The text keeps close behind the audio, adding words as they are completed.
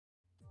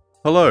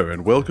Hello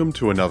and welcome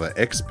to another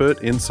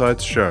Expert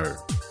Insights show.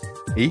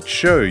 Each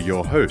show,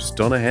 your host,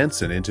 Donna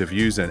Hanson,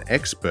 interviews an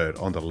expert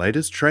on the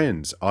latest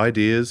trends,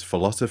 ideas,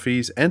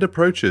 philosophies, and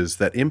approaches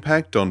that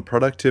impact on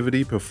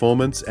productivity,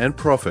 performance, and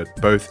profit,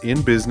 both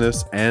in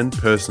business and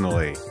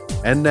personally.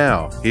 And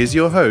now, here's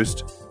your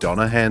host,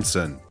 Donna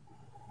Hanson.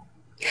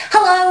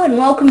 Hello and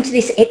welcome to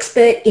this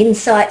Expert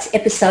Insights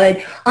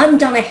episode. I'm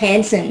Donna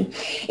Hanson.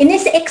 In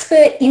this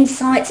Expert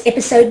Insights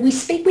episode, we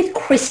speak with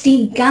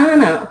Christy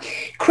Garner.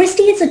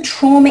 Christy is a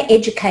trauma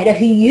educator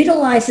who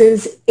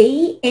utilises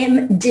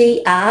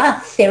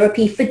EMDR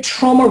therapy for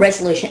trauma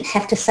resolution.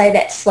 Have to say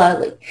that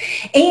slowly.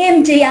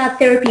 EMDR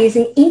therapy is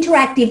an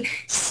interactive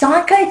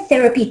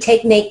psychotherapy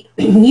technique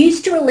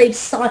used to relieve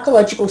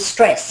psychological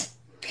stress.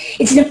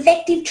 It's an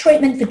effective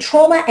treatment for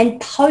trauma and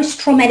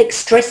post-traumatic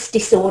stress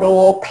disorder,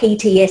 or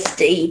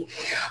PTSD.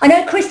 I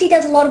know Christy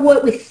does a lot of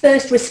work with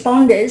first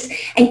responders,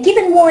 and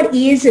given what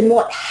is and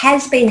what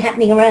has been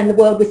happening around the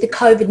world with the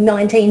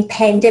COVID-19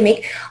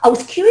 pandemic, I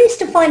was curious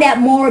to find out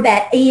more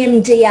about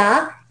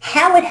EMDR,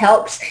 how it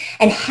helps,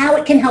 and how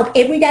it can help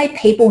everyday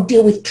people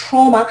deal with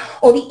trauma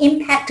or the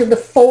impact of the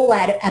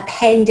fallout a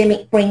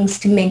pandemic brings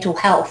to mental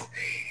health.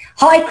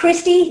 Hi,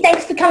 Christy.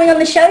 Thanks for coming on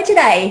the show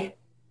today.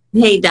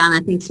 Hey,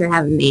 Donna, thanks for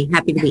having me.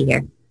 Happy to be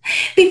here.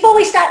 Before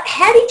we start,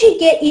 how did you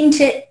get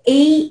into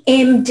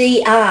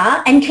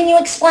EMDR, and can you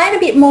explain a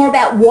bit more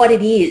about what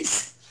it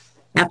is?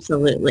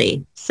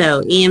 Absolutely.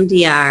 So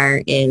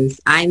EMDR is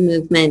eye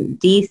movement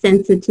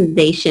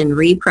desensitization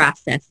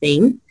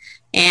reprocessing.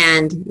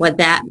 And what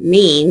that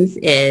means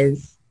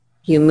is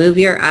you move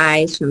your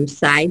eyes from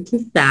side to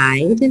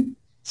side.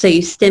 So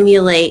you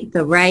stimulate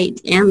the right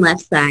and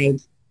left side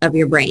of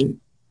your brain,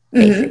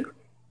 basically.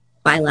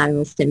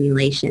 Bilateral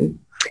stimulation.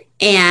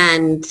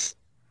 And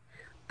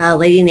a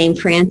lady named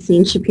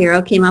Francine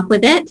Shapiro came up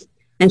with it.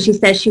 And she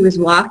says she was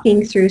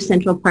walking through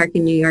Central Park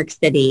in New York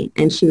City,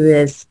 and she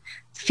was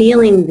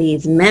feeling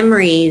these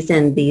memories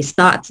and these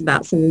thoughts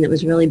about something that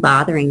was really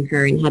bothering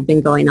her and had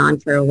been going on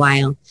for a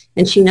while.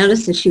 And she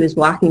noticed as she was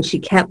walking, she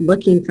kept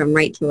looking from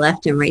right to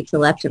left and right to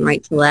left and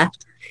right to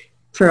left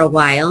for a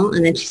while.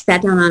 And then she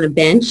sat down on a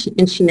bench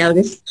and she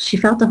noticed she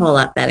felt a whole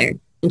lot better.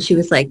 And she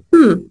was like,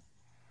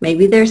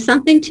 maybe there's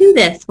something to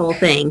this whole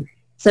thing.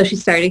 So she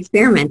started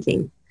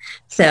experimenting.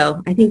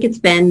 So I think it's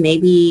been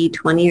maybe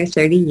 20 or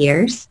 30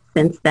 years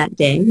since that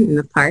day in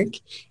the park.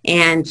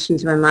 And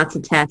she's run lots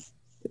of tests,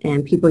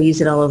 and people use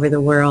it all over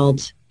the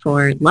world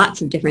for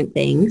lots of different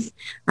things,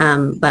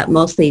 but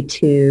mostly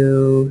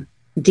to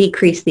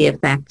decrease the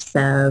effects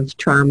of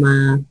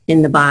trauma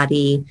in the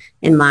body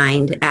and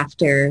mind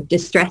after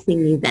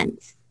distressing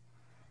events.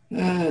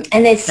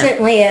 And there's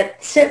certainly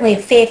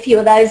a fair few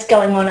of those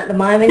going on at the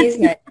moment,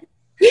 isn't it?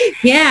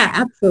 Yeah,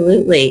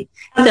 absolutely.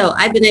 So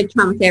I've been a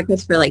trauma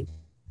therapist for like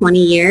 20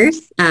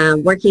 years,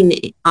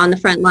 working on the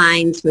front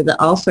lines with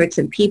all sorts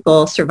of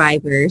people,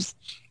 survivors.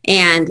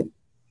 And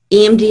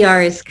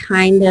EMDR is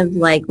kind of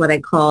like what I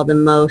call the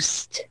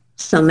most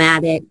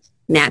somatic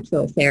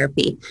natural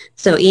therapy.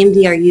 So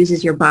EMDR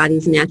uses your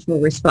body's natural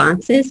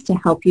responses to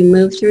help you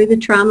move through the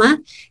trauma.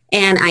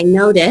 And I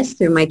noticed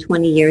through my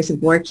 20 years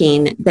of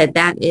working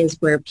that is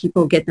where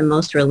people get the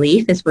most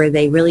relief, is where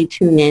they really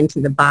tune into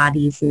the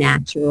body's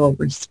natural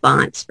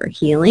response for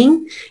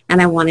healing.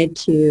 And I wanted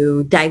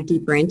to dive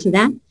deeper into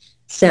that.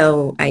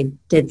 So I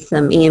did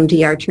some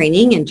EMDR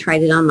training and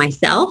tried it on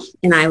myself,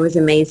 and I was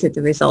amazed at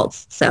the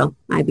results. So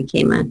I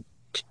became a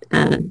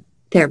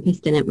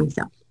therapist in it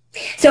myself.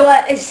 So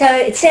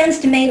it sounds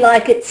to me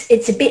like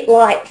it's a bit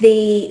like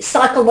the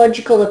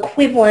psychological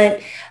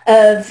equivalent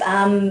of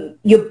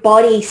your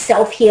body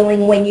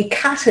self-healing when you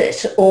cut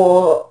it,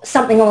 or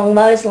something along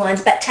those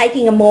lines, but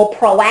taking a more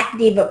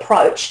proactive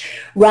approach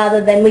rather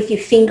than with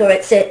your finger.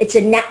 It's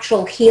a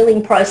natural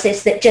healing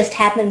process that just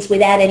happens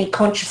without any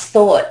conscious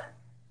thought.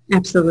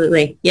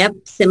 Absolutely. Yep.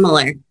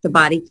 Similar. The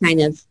body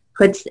kind of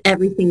puts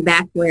everything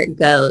back where it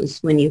goes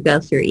when you go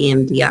through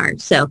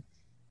EMDR. So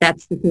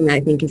that's the thing that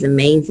I think is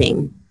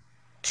amazing.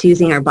 It's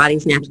using our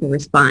body's natural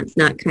response,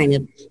 not kind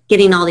of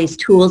getting all these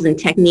tools and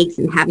techniques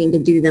and having to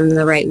do them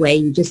the right way.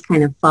 You just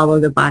kind of follow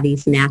the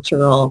body's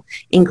natural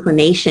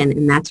inclination,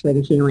 and that's where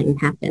the healing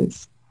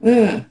happens.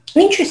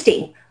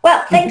 Interesting.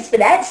 Well, thanks for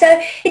that. So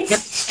it's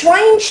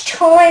strange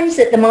times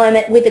at the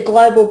moment with a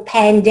global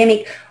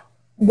pandemic.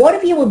 What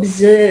have you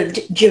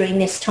observed during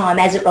this time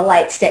as it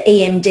relates to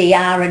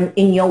EMDR and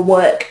in your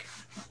work?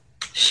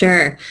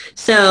 Sure.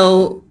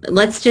 So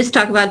let's just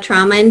talk about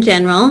trauma in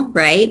general,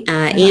 right?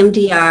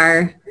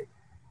 EMDR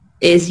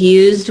is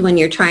used when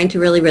you're trying to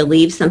really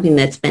relieve something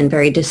that's been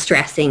very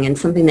distressing and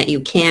something that you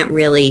can't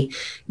really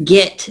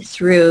get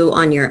through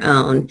on your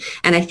own.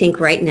 And I think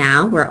right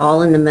now we're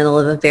all in the middle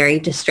of a very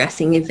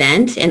distressing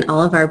event, and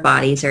all of our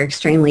bodies are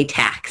extremely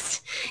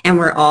taxed, and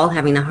we're all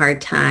having a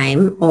hard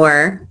time,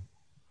 or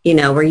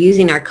we're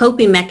using our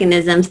coping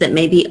mechanisms that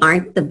maybe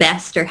aren't the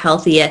best or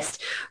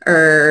healthiest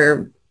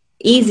or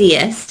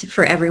easiest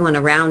for everyone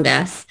around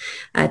us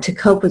to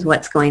cope with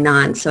what's going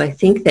on. So I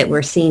think that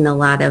we're seeing a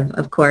lot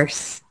of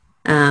course,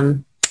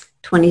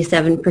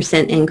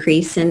 27%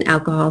 increase in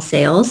alcohol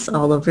sales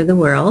all over the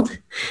world.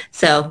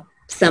 So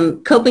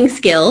some coping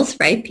skills,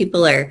 right?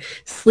 People are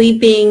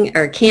sleeping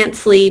or can't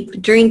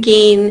sleep,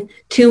 drinking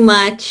too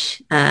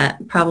much,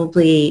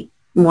 probably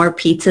more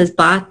pizzas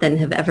bought than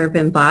have ever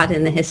been bought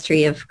in the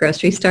history of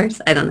grocery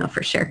stores. I don't know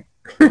for sure.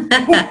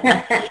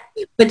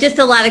 But just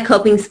a lot of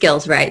coping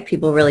skills, right?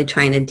 People really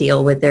trying to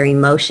deal with their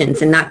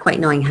emotions and not quite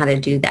knowing how to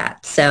do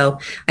that. So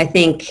I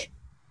think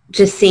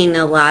just seeing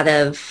a lot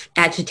of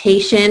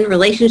agitation,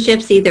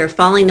 relationships either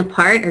falling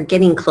apart or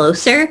getting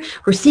closer.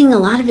 We're seeing a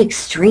lot of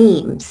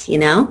extremes, you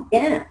know?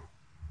 Yeah.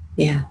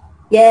 Yeah.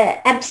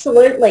 Yeah,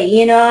 absolutely.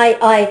 You know,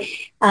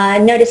 I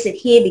notice it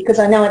here because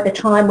I know at the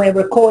time we're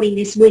recording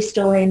this, we're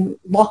still in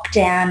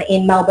lockdown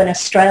in Melbourne,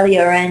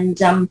 Australia, and,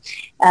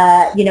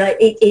 you know,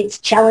 it's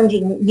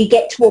challenging. You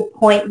get to a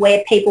point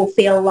where people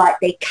feel like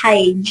they're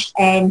caged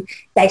and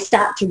they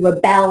start to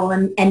rebel,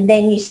 and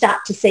then you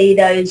start to see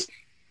those,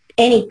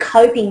 any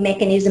coping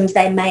mechanisms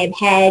they may have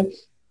had,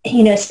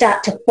 you know,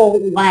 start to fall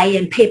away,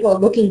 and people are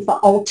looking for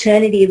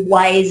alternative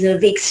ways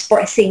of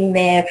expressing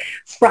their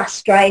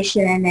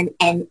frustration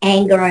and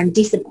anger and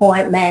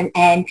disappointment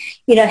and,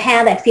 you know,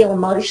 how they feel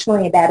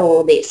emotionally about all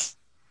of this.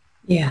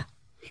 Yeah.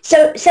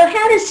 So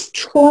how does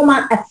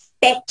trauma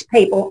affect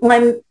people?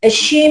 I'm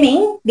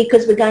assuming,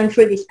 because we're going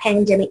through this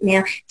pandemic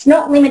now, it's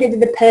not limited to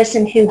the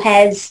person who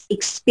has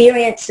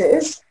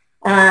experiences,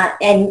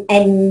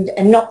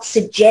 and not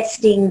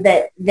suggesting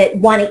that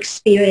one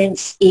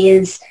experience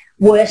is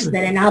worse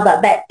than another,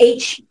 but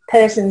each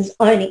person's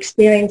own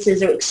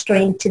experiences are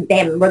extreme to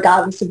them,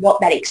 regardless of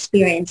what that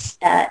experience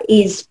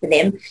is for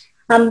them.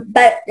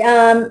 But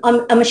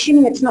I'm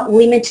assuming it's not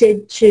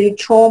limited to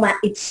trauma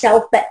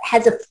itself, but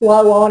has a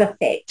flow-on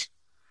effect.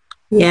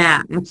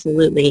 Yeah,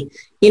 absolutely.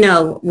 You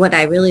know, what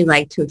I really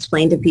like to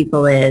explain to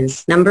people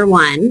is, number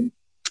one,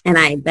 and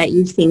I bet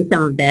you've seen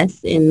some of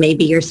this in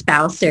maybe your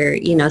spouse or,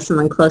 you know,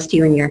 someone close to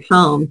you in your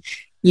home,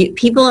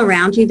 people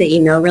around you that you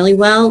know really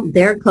well,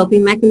 their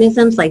coping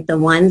mechanisms, like the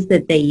ones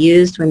that they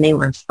used when they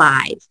were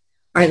 5,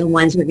 are the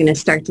ones we're going to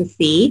start to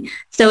see.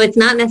 So it's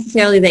not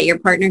necessarily that your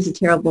partner's a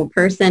terrible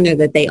person or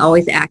that they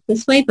always act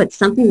this way, but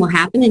something will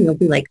happen and you'll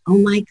be like, oh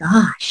my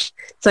gosh.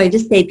 So I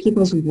just say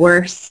people's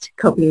worst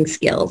coping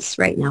skills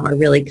right now are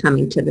really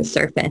coming to the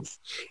surface.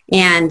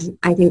 And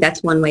I think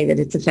that's one way that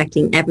it's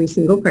affecting every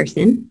single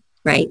person,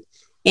 right?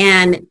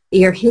 And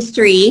your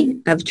history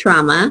of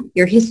trauma,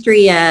 your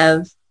history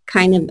of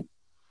kind of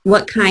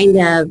what kind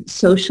of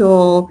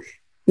social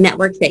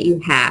network that you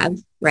have,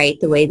 right?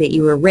 The way that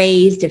you were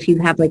raised, if you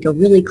have like a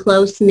really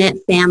close-knit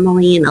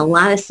family and a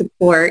lot of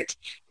support,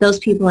 those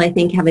people, I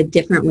think, have a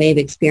different way of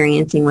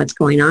experiencing what's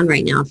going on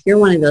right now. If you're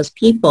one of those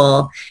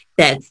people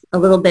that's a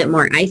little bit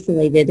more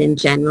isolated in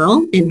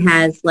general and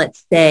has,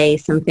 let's say,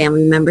 some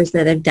family members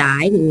that have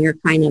died and you're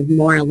kind of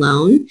more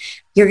alone,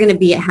 you're going to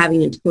be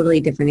having a totally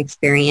different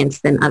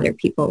experience than other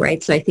people,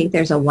 right? So I think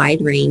there's a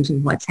wide range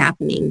of what's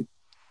happening.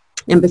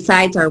 And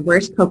besides our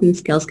worst coping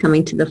skills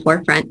coming to the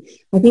forefront,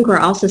 I think we're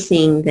also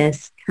seeing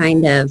this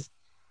kind of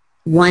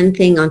one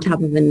thing on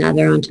top of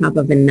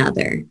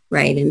another,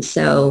 right? And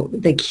so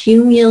the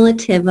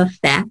cumulative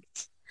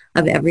effect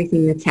of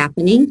everything that's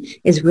happening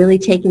is really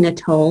taking a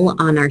toll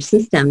on our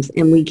systems,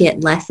 and we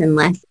get less and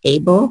less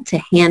able to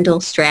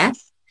handle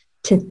stress,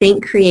 to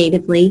think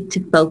creatively,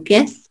 to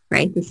focus,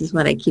 right? This is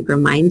what I keep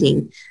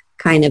reminding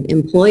kind of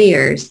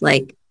employers,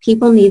 like,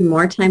 people need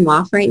more time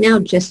off right now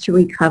just to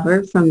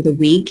recover from the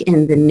week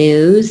and the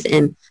news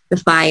and the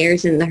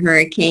fires and the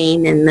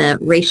hurricane and the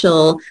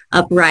racial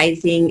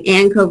uprising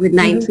and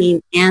COVID-19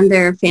 and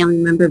their family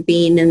member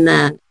being in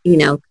the, you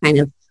know, kind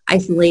of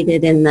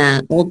isolated in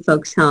the old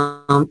folks'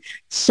 home.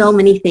 So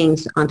many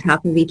things on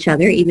top of each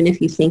other. Even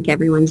if you think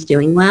everyone's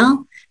doing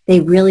well,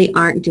 they really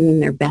aren't doing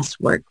their best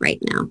work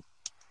right now.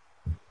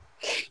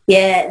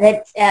 Yeah,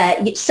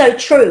 that's so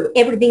true.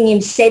 Everything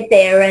you've said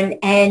there,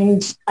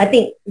 and I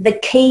think the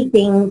key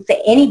thing for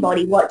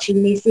anybody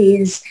watching this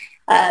is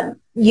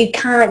you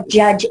can't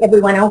judge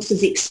everyone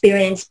else's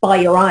experience by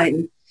your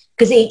own,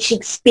 because each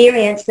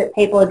experience that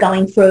people are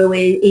going through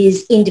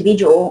is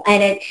individual,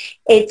 and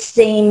it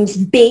seems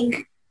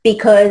big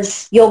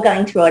because you're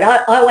going through it.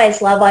 I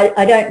always love,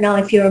 I don't know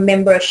if you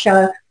remember a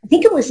show, I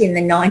think it was in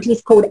the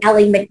 90s, called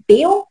Ally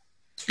McBeal.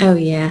 Oh,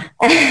 yeah.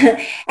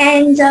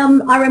 And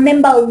I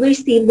remember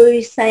Lucy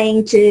Liu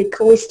saying to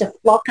Callista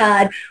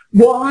Flockhart,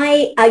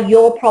 why are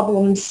your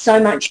problems so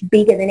much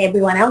bigger than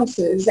everyone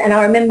else's? And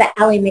I remember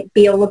Ally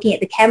McBeal looking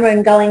at the camera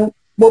and going,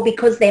 well,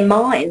 because they're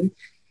mine.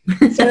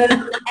 So,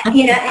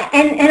 you know,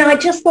 and I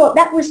just thought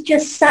that was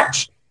just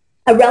such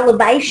a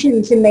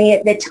revelation to me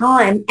at the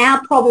time.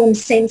 Our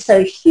problems seem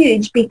so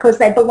huge because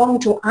they belong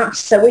to us,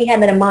 so we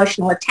have an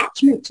emotional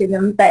attachment to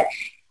them, but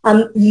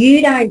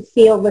you don't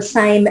feel the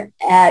same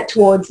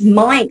towards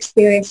my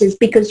experiences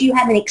because you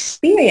haven't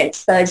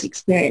experienced those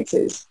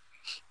experiences.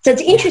 So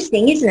it's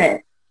interesting, isn't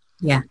it?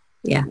 Yeah,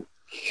 yeah.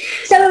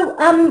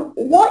 So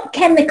what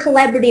can the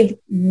collaborative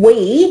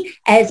we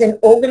as an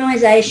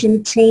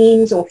organisation,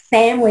 teams or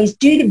families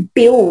do to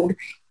build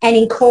and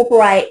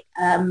incorporate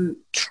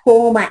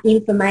trauma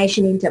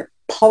information into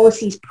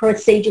policies,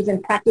 procedures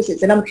and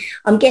practices. And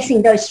I'm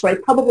guessing those three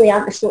probably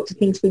aren't the sorts of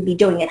things we'd be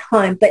doing at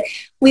home, but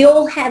we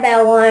all have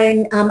our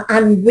own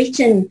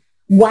unwritten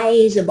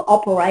ways of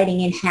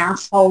operating in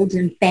households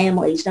and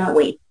families, don't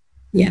we?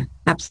 Yeah,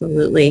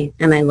 absolutely.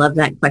 And I love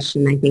that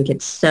question. I think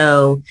it's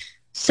so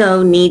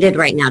needed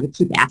right now to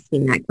keep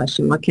asking that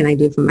question. What can I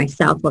do for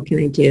myself? What can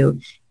I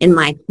do in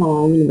my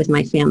home and with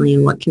my family?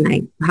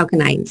 And how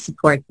can I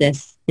support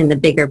this in the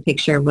bigger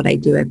picture of what I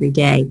do every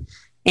day?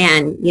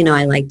 And,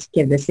 I like to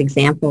give this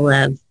example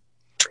of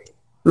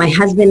my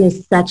husband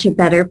is such a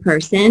better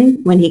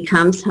person when he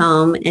comes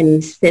home and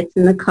he sits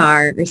in the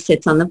car or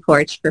sits on the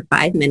porch for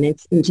 5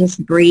 minutes and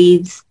just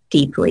breathes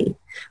deeply,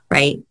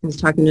 right? I was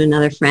talking to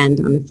another friend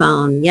on the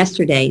phone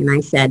yesterday and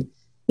I said,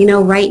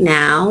 right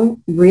now,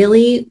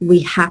 really, we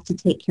have to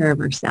take care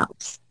of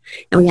ourselves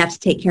and we have to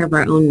take care of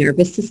our own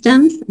nervous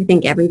systems. I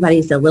think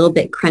everybody's a little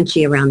bit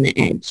crunchy around the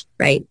edge,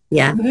 right?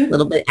 Yeah, a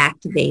little bit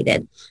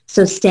activated.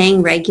 So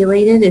staying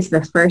regulated is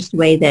the first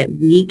way that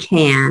we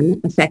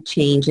can affect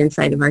change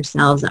inside of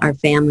ourselves, our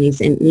families,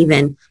 and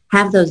even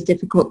have those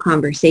difficult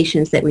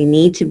conversations that we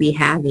need to be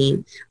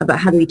having about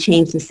how do we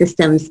change the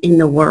systems in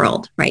the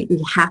world, right?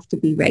 We have to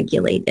be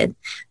regulated.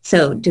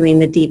 So doing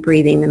the deep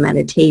breathing, the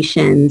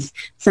meditations.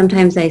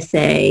 Sometimes I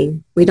say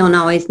we don't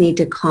always need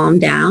to calm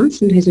down.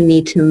 Sometimes we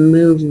need to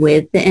move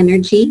with the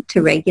energy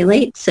to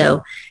regulate.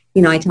 So,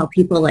 I tell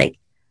people like,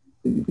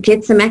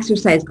 get some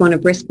exercise, go on a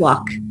brisk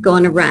walk, go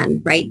on a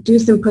run, right? Do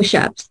some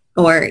push-ups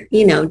or,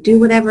 do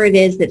whatever it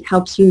is that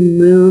helps you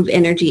move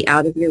energy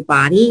out of your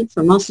body.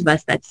 For most of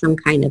us, that's some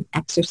kind of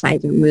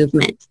exercise or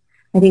movement.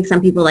 I think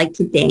some people like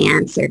to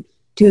dance or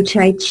do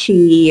Tai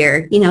Chi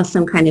or,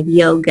 some kind of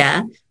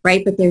yoga,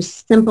 right? But there's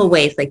simple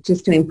ways like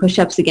just doing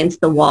push-ups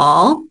against the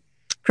wall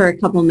for a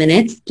couple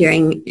minutes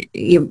during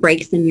your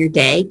breaks in your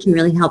day can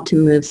really help to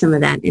move some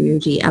of that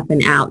energy up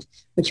and out,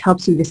 which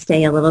helps you to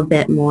stay a little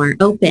bit more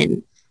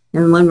open.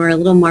 And when we're a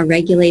little more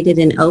regulated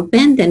and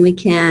open, then we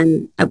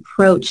can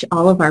approach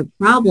all of our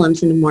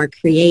problems in a more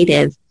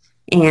creative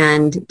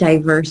and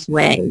diverse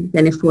way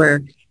than if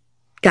we're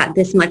got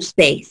this much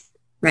space,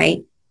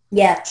 right?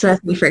 Yeah. So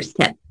that's my first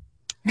tip.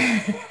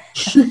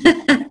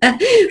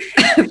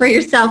 For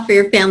yourself, for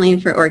your family,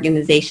 and for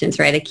organizations,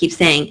 right? I keep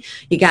saying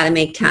you got to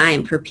make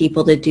time for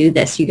people to do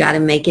this. You got to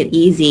make it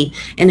easy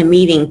in a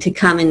meeting to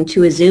come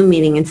into a Zoom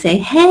meeting and say,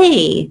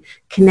 hey,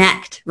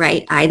 connect,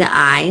 right? Eye to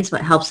eye is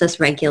what helps us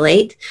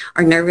regulate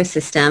our nervous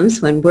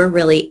systems when we're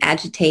really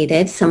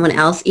agitated. Someone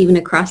else, even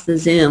across the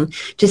Zoom,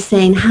 just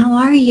saying, how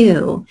are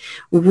you,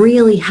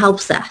 really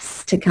helps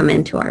us to come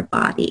into our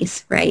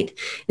bodies, right?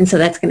 And so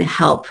that's going to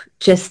help.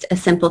 Just a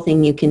simple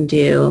thing you can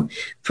do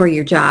for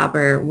your job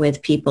or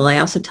with people. I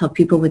also tell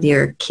people with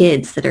your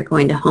kids that are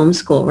going to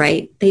homeschool,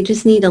 right? They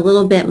just need a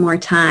little bit more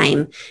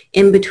time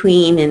in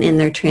between and in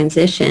their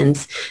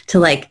transitions to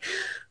like,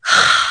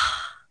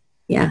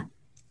 yeah.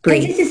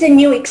 Because this is a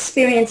new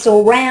experience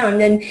all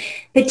round, and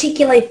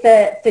particularly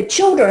for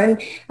children,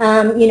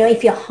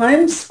 if you're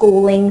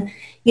homeschooling,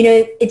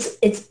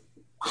 it's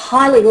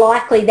highly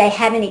likely they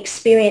haven't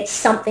experienced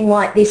something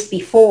like this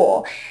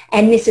before,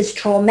 and this is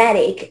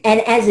traumatic. And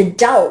as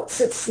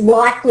adults, it's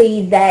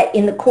likely that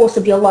in the course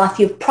of your life,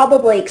 you've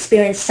probably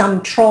experienced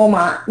some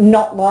trauma,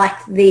 not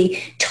like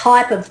the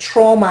type of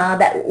trauma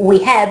that we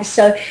have.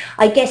 So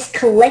I guess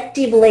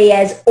collectively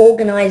as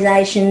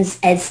organisations,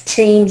 as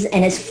teams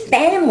and as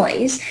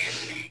families,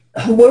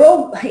 we're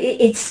all,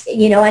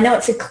 I know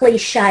it's a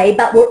cliche,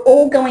 but we're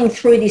all going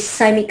through this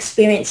same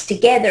experience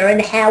together,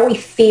 and how we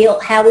feel,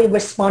 how we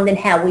respond and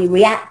how we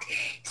react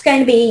is going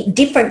to be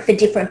different for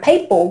different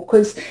people.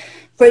 Because,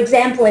 for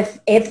example,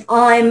 if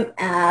I'm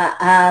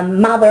a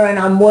mother and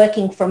I'm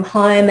working from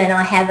home and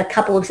I have a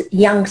couple of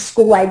young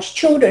school-age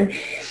children,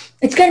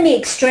 it's going to be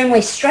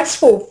extremely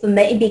stressful for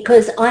me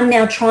because I'm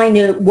now trying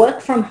to work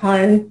from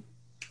home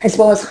as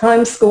well as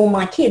homeschool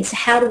my kids.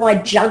 How do I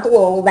juggle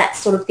all that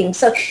sort of thing?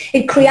 So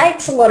it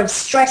creates a lot of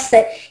stress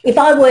that if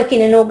I work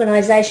in an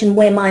organisation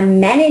where my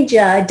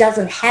manager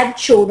doesn't have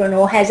children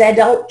or has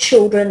adult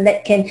children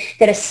that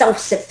are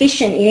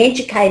self-sufficient in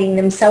educating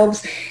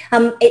themselves,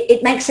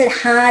 it makes it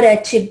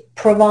harder to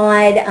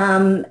provide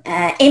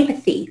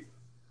empathy.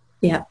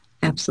 Yeah,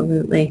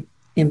 absolutely.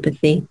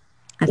 Empathy.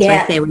 That's why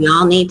I say we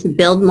all need to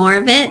build more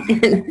of it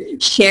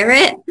and share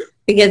it,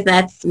 because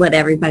that's what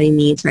everybody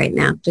needs right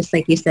now. Just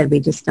like you said, we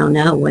just don't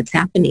know what's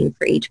happening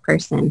for each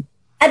person.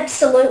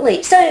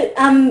 Absolutely.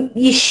 So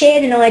you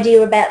shared an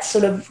idea about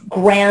sort of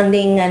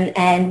grounding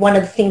and one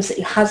of the things that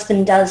your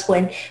husband does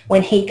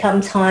when he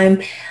comes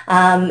home,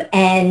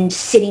 and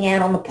sitting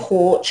out on the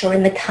porch or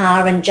in the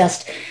car and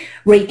just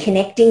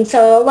reconnecting.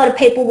 So a lot of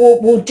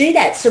people will do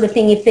that sort of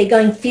thing if they're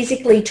going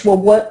physically to a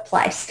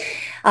workplace.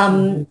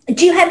 Do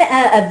you have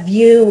a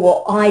view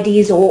or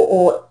ideas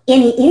or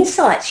any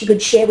insights you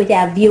could share with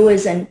our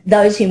viewers and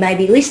those who may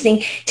be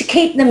listening to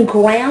keep them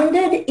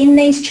grounded in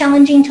these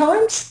challenging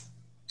times?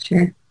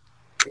 Sure.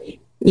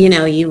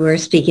 You were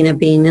speaking of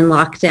being in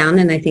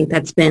lockdown, and I think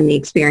that's been the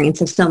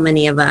experience of so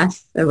many of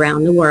us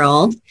around the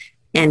world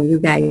and you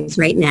guys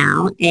right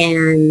now.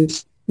 And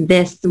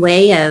this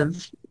way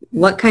of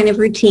what kind of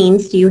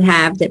routines do you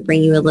have that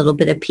bring you a little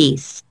bit of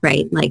peace,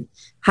 right? Like,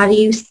 how do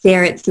you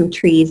stare at some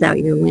trees out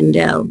your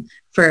window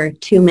for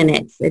 2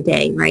 minutes a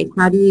day, right?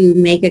 How do you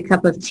make a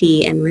cup of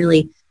tea and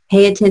really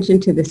pay attention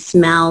to the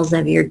smells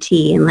of your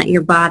tea and let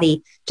your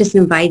body just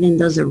invite in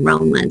those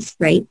aromas,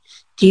 right?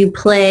 Do you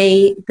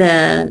play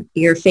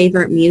your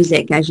favorite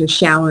music as you're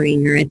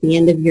showering or at the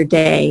end of your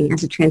day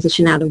as a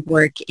transition out of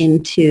work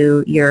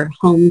into your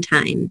home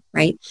time,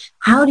 right?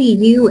 How do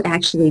you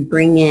actually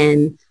bring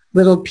in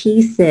little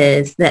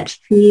pieces that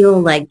feel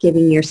like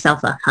giving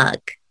yourself a hug,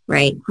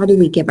 right? How do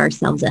we give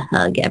ourselves a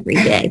hug every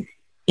day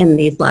in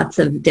these lots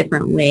of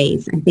different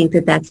ways? I think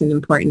that that's an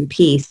important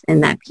piece,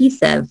 and that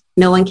piece of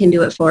no one can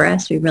do it for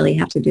us. We really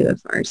have to do it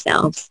for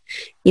ourselves,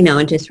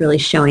 and just really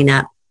showing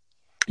up.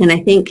 And I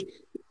think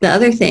the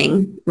other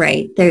thing,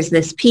 right, there's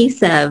this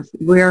piece of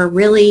we're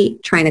really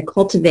trying to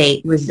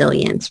cultivate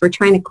resilience. We're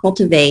trying to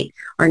cultivate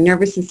our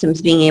nervous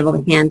systems being able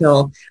to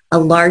handle a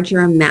larger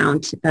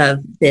amount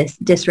of this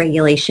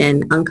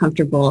dysregulation,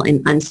 uncomfortable,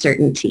 and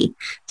uncertainty.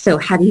 So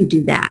how do you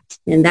do that?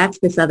 And that's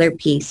this other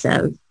piece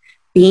of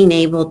being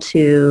able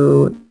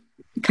to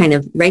kind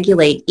of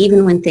regulate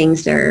even when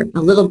things are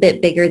a little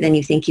bit bigger than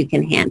you think you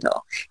can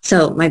handle.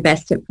 So my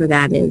best tip for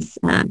that is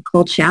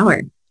cold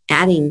shower.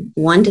 Adding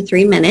 1 to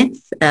 3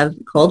 minutes of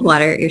cold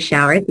water at your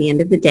shower at the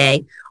end of the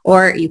day,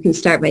 or you can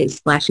start by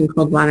splashing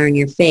cold water in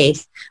your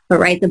face. But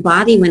right, the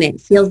body, when it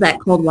feels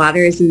that cold water,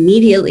 is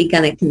immediately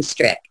going to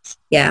constrict.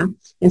 Yeah.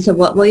 And so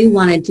what we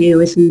want to do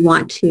is we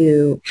want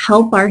to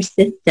help our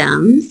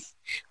systems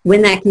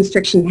when that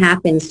constriction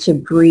happens to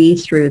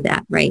breathe through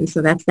that, right? And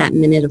so that's that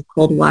minute of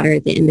cold water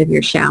at the end of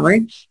your shower.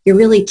 You're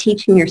really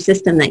teaching your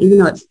system that even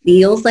though it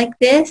feels like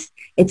this,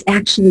 it's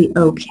actually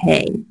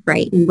okay,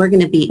 right? And we're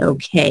going to be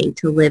okay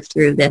to live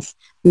through this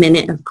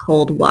minute of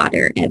cold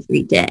water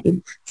every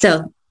day.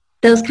 So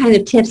those kind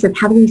of tips of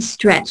how do we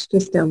stretch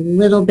just a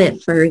little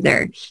bit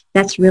further,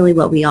 that's really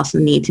what we also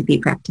need to be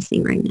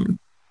practicing right now.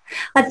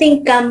 I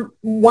think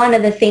one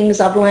of the things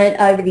I've learned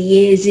over the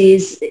years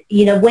is,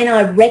 when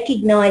I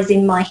recognize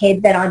in my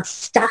head that I'm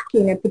stuck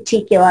in a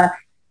particular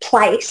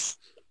place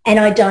and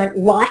I don't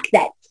like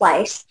that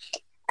place,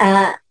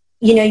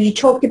 you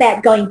talked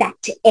about going back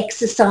to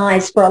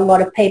exercise for a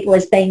lot of people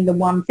as being the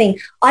one thing.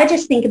 I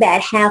just think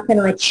about how can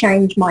I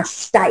change my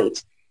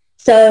state.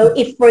 So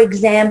if, for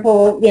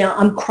example,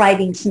 I'm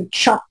craving some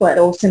chocolate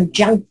or some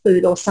junk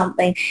food or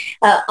something,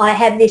 I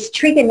have this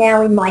trigger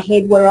now in my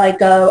head where I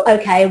go,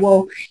 okay,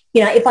 well,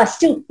 if I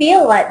still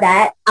feel like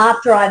that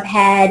after I've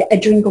had a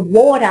drink of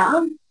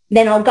water,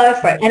 then I'll go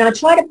for it. And I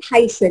try to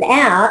pace it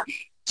out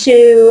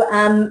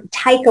to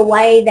take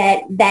away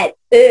that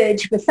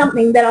urge for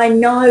something that I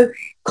know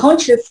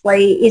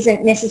consciously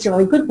isn't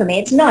necessarily good for me.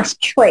 It's a nice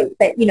treat,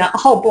 but, a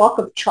whole block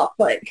of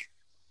chocolate,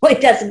 well,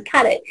 it doesn't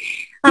cut it.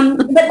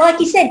 But like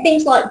you said,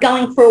 things like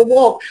going for a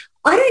walk.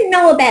 I don't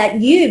know about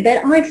you,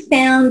 but I've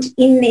found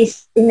in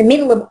the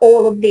middle of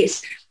all of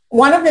this,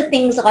 one of the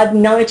things I've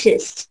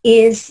noticed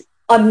is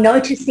I'm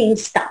noticing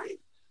stuff.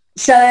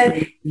 So,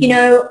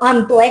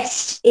 I'm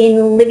blessed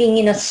in living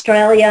in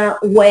Australia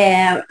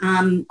where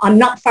I'm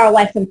not far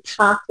away from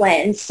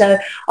parklands. So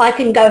I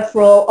can go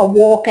for a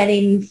walk and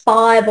in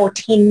 5 or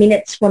 10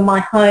 minutes from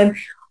my home,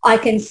 I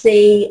can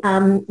see,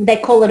 they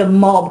call it a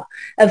mob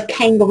of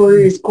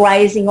kangaroos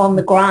grazing on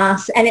the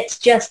grass. And it's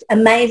just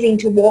amazing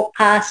to walk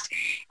past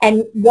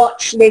and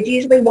watch. There's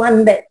usually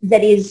one that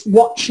is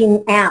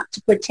watching out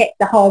to protect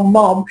the whole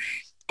mob.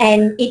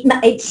 And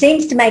it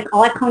seems to make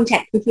eye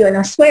contact with you. And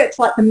I swear it's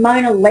like the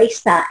Mona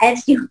Lisa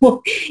as you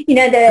walk,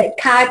 the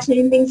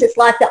cartoon things. It's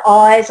like the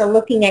eyes are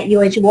looking at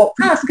you as you walk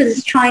past because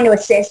it's trying to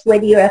assess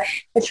whether you're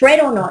a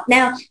threat or not.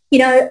 Now,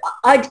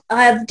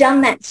 I've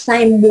done that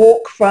same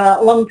walk for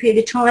a long period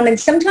of time. And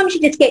sometimes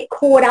you just get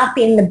caught up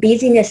in the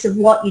busyness of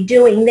what you're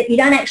doing that you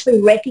don't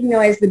actually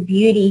recognize the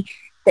beauty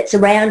that's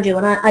around you.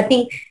 And I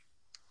think,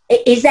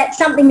 is that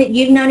something that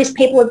you've noticed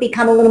people have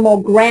become a little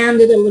more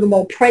grounded, a little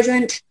more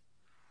present?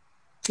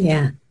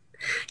 Yeah.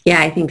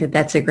 Yeah, I think that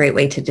that's a great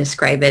way to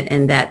describe it.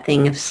 And that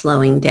thing of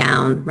slowing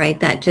down, right?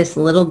 That just a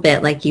little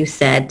bit, like you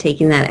said,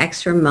 taking that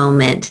extra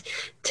moment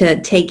to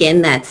take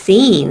in that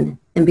scene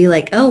and be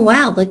like, oh,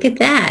 wow, look at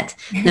that.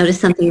 Notice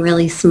something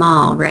really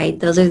small, right?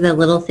 Those are the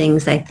little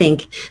things I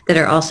think that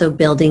are also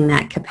building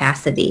that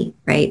capacity,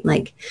 right?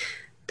 Like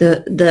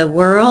the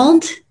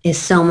world is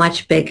so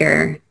much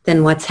bigger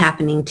than what's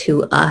happening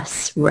to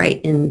us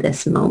right in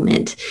this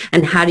moment.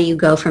 And how do you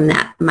go from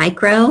that my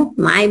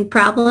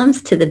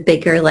problems to the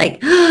bigger,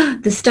 like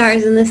the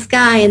stars in the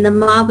sky and the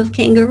mob of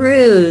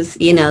kangaroos?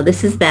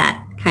 This is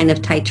that kind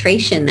of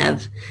titration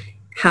of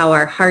how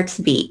our hearts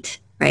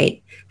beat,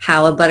 right?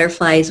 How a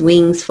butterfly's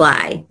wings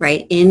fly,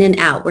 right? In and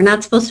out. We're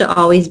not supposed to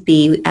always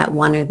be at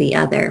one or the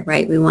other,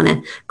 right? We want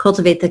to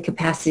cultivate the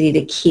capacity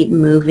to keep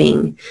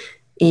moving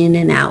in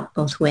and out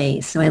both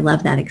ways. So I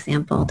love that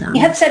example, Donna.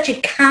 You have such a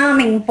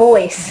calming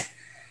voice.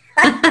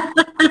 Do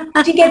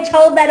you get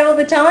told that all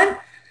the time?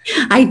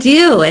 I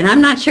do. And I'm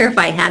not sure if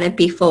I had it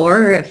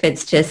before or if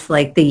it's just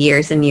like the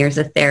years and years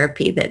of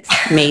therapy that's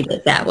made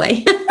it that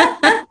way.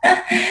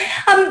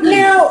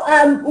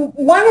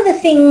 One of the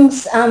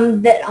things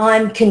that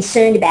I'm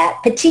concerned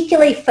about,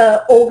 particularly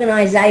for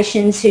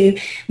organisations who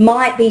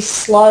might be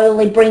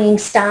slowly bringing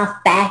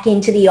staff back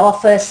into the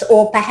office,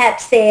 or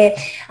perhaps they're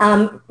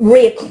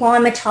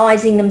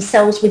reacclimatising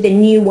themselves with a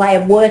new way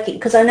of working,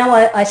 because I know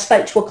I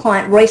spoke to a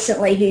client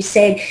recently who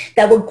said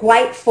they were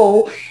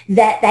grateful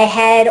that they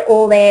had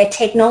all their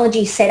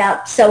technology set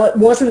up so it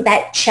wasn't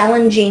that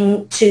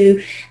challenging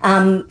to,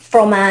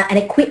 from an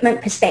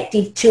equipment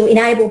perspective, to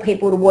enable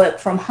people to work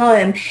from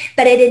home.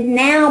 But it had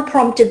now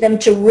prompted them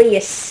to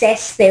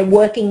reassess their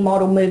working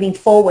model moving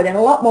forward. And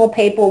a lot more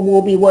people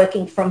will be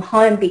working from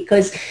home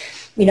because,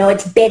 you know,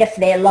 it's better for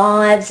their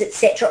lives,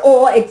 etc.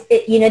 Or,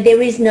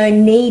 there is no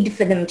need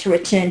for them to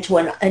return to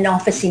an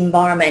office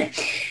environment.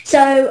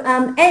 So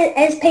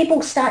as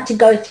people start to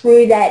go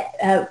through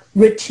that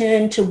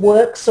return to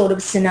work sort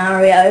of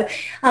scenario,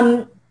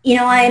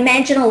 I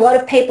imagine a lot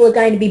of people are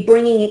going to be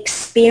bringing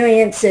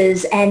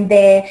experiences and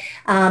their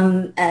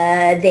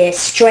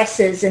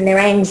stresses and their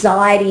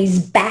anxieties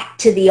back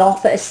to the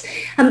office.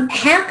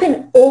 How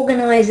can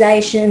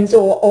organisations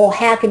or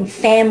how can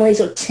families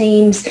or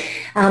teams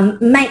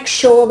make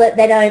sure that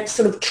they don't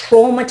sort of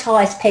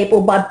traumatise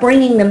people by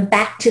bringing them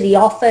back to the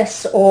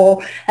office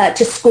or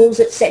to schools,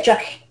 etc.,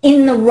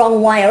 in the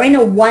wrong way, or in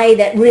a way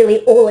that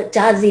really all it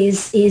does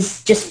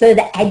is just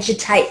further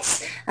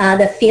agitates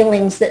the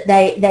feelings that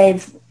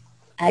they've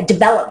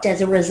developed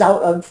as a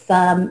result of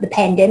the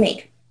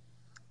pandemic?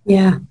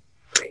 Yeah.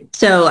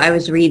 So I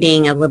was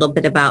reading a little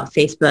bit about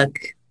Facebook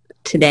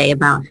today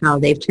about how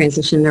they've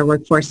transitioned their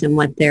workforce and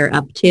what they're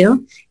up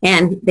to.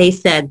 And they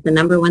said the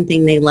number one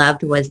thing they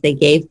loved was they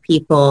gave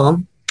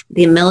people,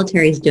 the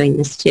military is doing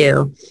this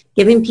too,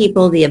 giving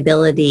people the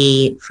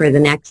ability for the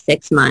next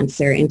 6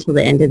 months or until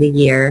the end of the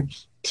year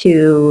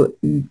to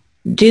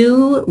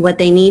do what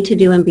they need to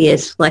do and be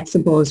as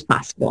flexible as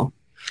possible.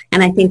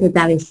 And I think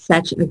that is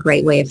such a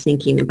great way of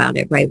thinking about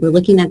it, right? We're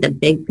looking at the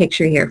big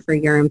picture here for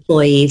your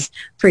employees,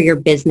 for your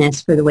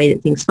business, for the way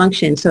that things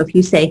function. So if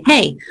you say,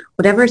 hey,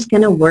 whatever's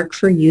going to work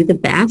for you the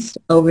best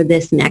over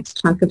this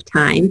next chunk of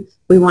time,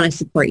 we want to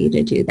support you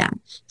to do that.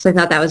 So I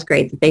thought that was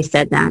great that they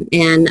said that.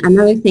 And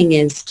another thing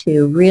is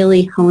to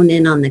really hone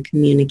in on the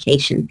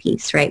communication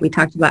piece, right? We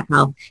talked about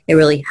how it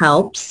really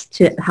helps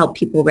to help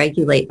people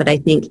regulate, but I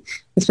think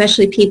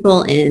especially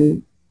people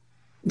in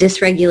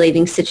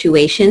dysregulating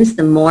situations,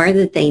 the more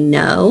that they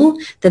know,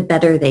 the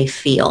better they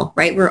feel,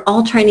 right? We're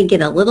all trying to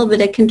get a little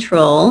bit of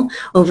control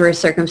over a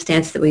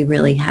circumstance that we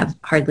really have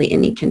hardly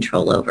any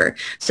control over.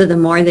 So the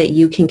more that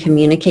you can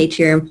communicate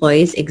to your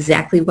employees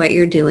exactly what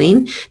you're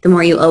doing, the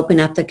more you open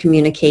up the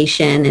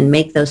communication and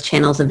make those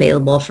channels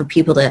available for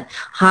people to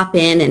hop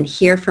in and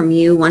hear from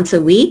you once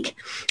a week,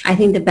 I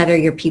think the better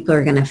your people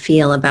are going to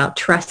feel about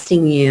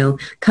trusting you,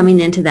 coming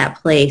into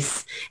that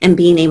place and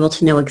being able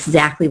to know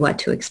exactly what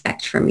to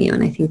expect from you.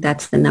 And I think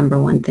that's the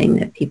number one thing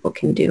that people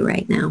can do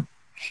right now.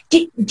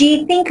 Do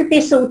you think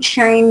this will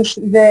change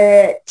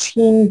the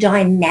team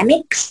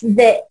dynamics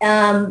that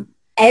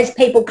as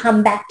people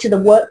come back to the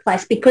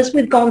workplace, because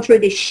we've gone through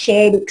this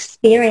shared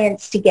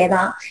experience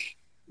together?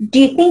 Do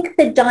you think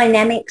the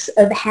dynamics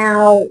of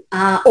how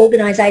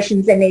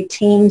organisations and their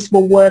teams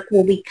will work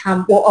will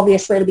become, well,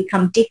 obviously it'll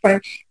become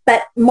different,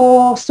 but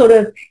more sort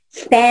of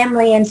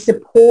family and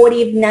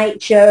supportive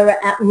nature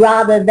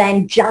rather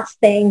than just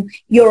being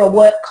you're a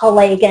work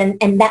colleague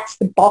and that's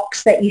the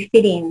box that you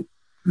fit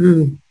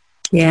in?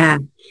 Yeah.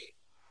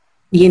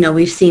 You know,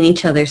 we've seen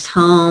each other's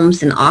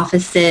homes and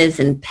offices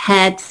and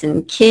pets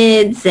and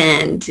kids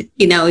and,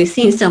 you know, we've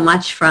seen so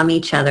much from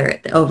each other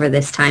over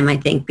this time, I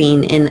think,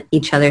 being in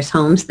each other's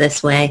homes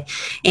this way.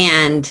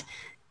 And,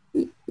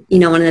 you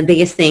know, one of the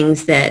biggest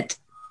things that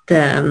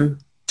the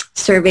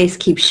surveys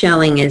keep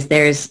showing is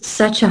there's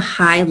such a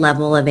high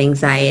level of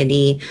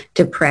anxiety,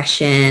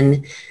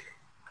 depression,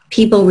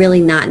 people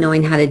really not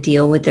knowing how to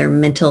deal with their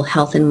mental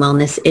health and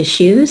wellness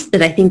issues,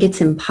 that I think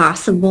it's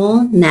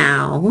impossible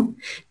now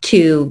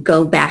to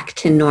go back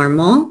to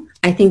normal.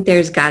 I think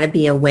there's got to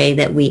be a way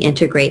that we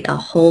integrate a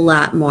whole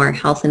lot more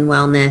health and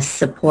wellness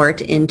support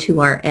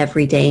into our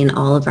everyday and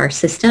all of our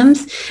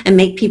systems and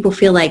make people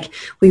feel like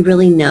we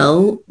really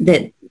know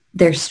that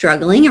they're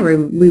struggling, or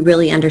we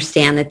really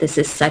understand that this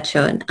is such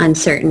an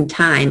uncertain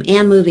time.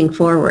 And moving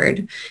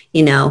forward,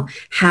 you know,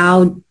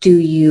 how do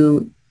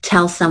you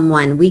tell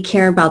someone we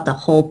care about the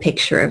whole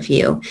picture of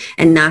you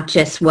and not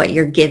just what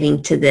you're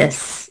giving to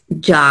this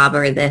job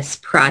or this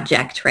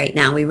project right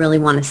now? We really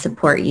want to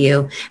support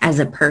you as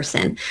a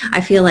person.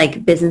 I feel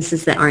like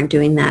businesses that aren't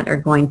doing that are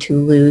going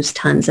to lose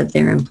tons of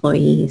their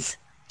employees.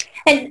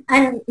 And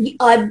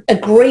I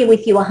agree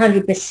with you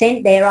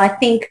 100% there. I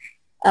think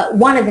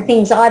one of the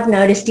things I've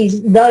noticed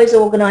is those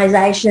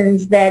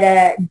organisations that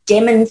are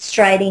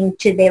demonstrating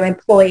to their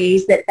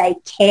employees that they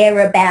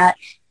care about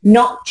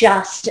not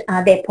just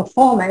their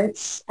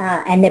performance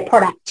and their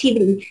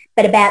productivity,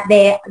 but about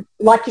their,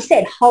 like you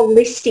said,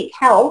 holistic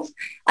health,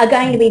 are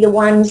going to be the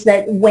ones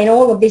that when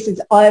all of this is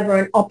over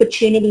and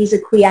opportunities are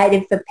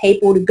created for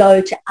people to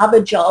go to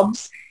other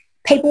jobs,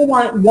 people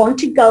won't want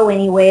to go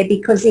anywhere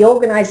because the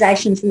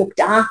organisations looked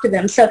after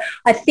them. So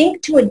I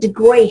think to a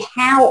degree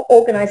how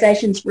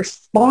organisations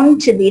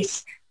respond to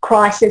this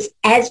crisis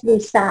as we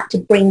start to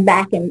bring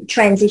back and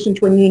transition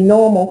to a new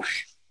normal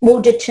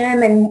will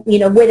determine,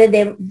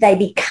 whether they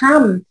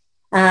become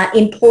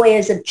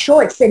employers of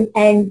choice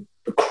and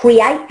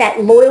create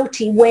that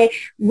loyalty where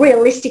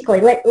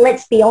realistically,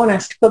 let's be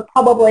honest, for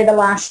probably the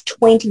last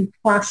 20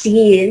 plus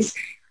years,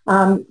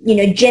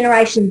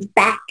 generations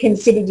back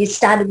considered you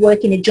started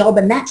working a job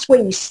and that's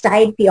where you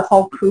stayed for your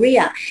whole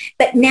career.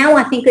 But now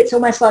I think it's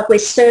almost like we're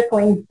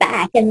circling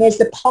back and there's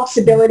the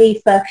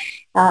possibility for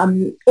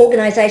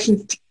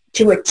organisations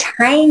to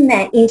retain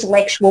that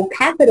intellectual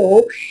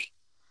capital,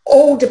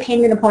 all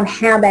dependent upon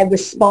how they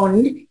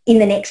respond in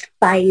the next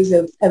phase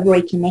of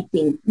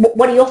reconnecting.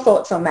 What are your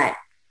thoughts on that?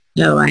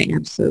 No, I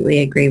absolutely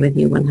agree with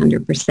you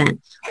 100%.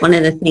 One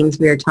of the things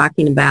we were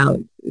talking about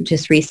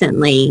just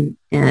recently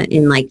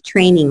in like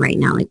training right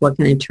now, like what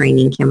kind of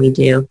training can we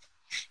do?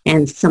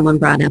 And someone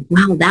brought up,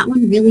 wow, that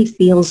one really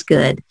feels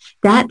good.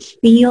 That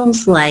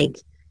feels like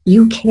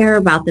you care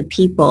about the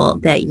people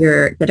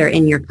that are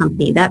in your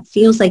company. That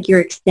feels like you're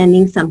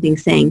extending something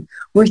saying,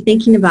 we're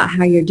thinking about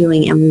how you're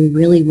doing and we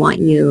really want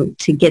you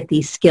to get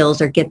these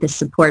skills or get this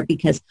support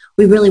because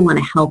we really want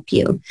to help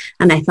you.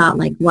 And I thought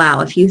like, wow,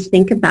 if you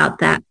think about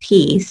that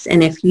piece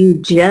and if you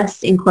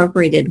just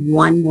incorporated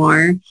one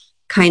more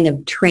kind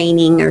of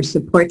training or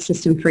support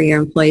system for your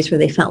employees where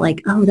they felt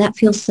like, oh, that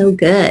feels so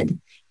good.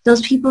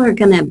 Those people are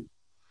going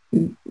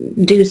to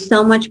do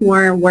so much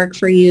more work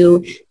for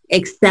you,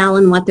 excel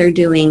in what they're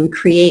doing,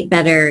 create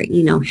better,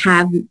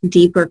 have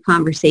deeper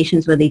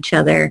conversations with each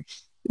other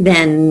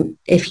than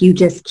if you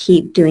just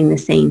keep doing the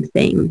same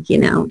thing,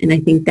 and I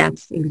think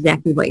that's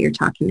exactly what you're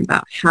talking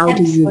about. How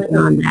do you get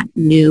on that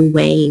new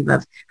wave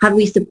of how do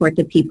we support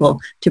the people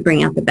to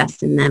bring out the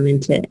best in them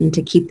and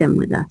to keep them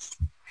with us?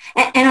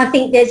 And I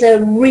think there's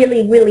a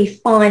really, really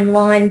fine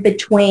line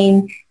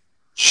between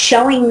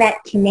showing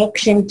that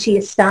connection to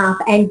your staff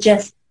and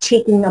just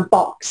ticking a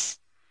box.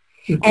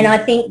 Mm-hmm. And I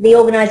think the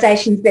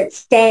organisations that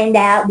stand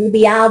out will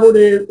be able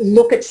to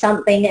look at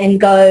something and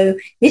go,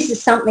 this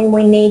is something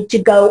we need to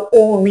go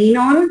all in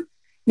on.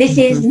 This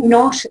is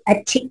not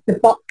a tick the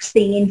box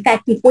thing. In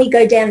fact, if we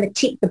go down the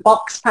tick the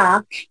box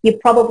path, you're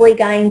probably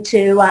going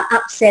to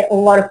upset a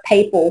lot of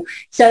people.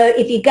 So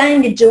if you're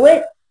going to do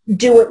it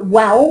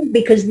well,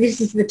 because this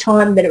is the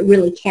time that it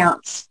really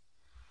counts.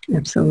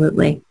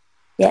 Absolutely.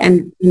 Yeah.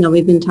 And,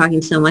 we've been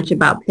talking so much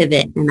about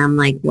pivot and I'm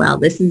like, well,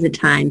 this is a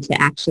time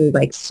to actually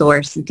like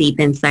source deep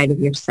inside of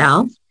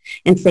yourself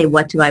and say,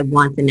 what do I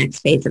want the next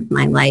phase of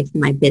my life,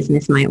 my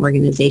business, my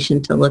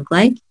organization to look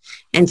like?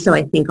 And so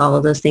I think all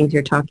of those things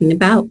you're talking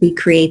about, we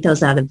create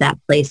those out of that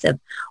place of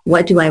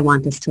what do I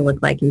want this to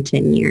look like in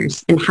 10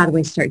 years? And how do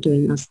I start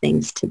doing those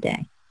things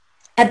today?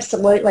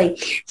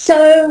 Absolutely.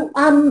 So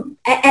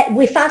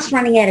we're fast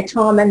running out of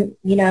time and,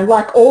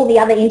 like all the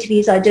other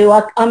interviews I do,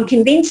 I'm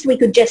convinced we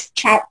could just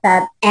chat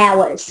for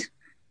hours.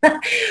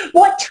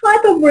 What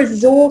type of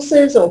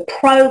resources or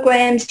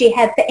programs do you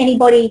have for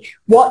anybody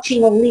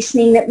watching or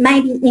listening that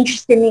may be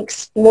interested in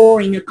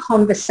exploring a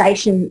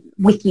conversation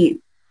with you?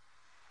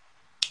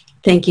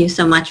 Thank you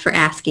so much for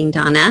asking,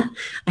 Donna.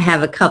 I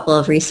have a couple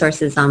of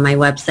resources on my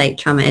website,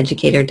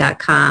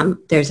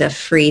 traumaeducator.com. There's a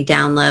free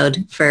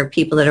download for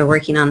people that are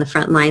working on the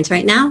front lines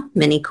right now,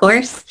 mini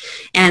course.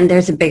 And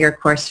there's a bigger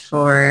course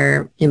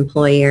for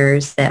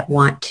employers that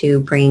want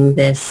to bring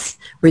this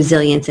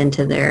resilience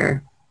into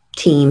their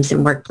teams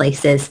and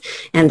workplaces.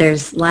 And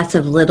there's lots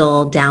of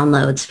little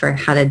downloads for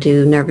how to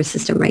do nervous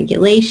system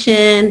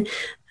regulation,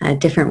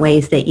 different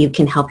ways that you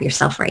can help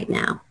yourself right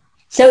now.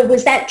 So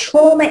was that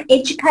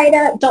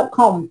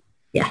traumaeducator.com?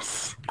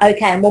 Yes.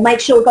 Okay, and we'll make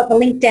sure we've got the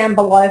link down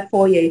below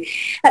for you.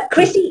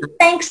 Christy,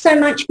 thanks so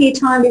much for your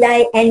time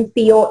today and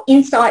for your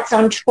insights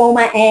on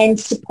trauma and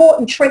support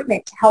and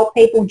treatment to help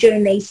people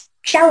during these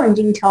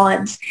challenging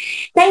times.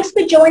 Thanks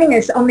for joining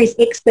us on this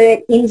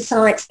Expert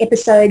Insights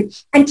episode.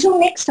 Until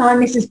next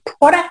time, this is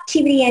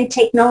productivity and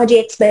technology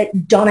expert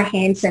Donna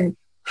Hanson.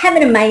 Have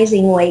an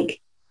amazing week.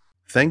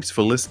 Thanks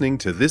for listening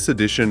to this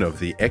edition of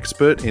the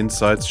Expert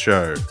Insights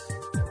Show.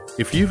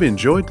 If you've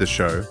enjoyed the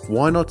show,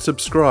 why not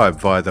subscribe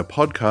via the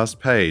podcast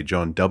page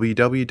on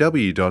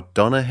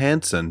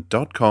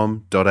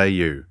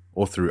www.donnahanson.com.au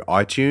or through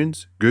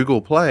iTunes,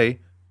 Google Play,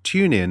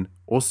 TuneIn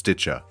or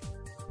Stitcher.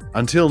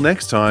 Until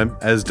next time,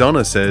 as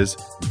Donna says,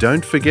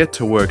 don't forget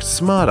to work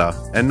smarter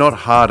and not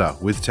harder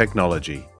with technology.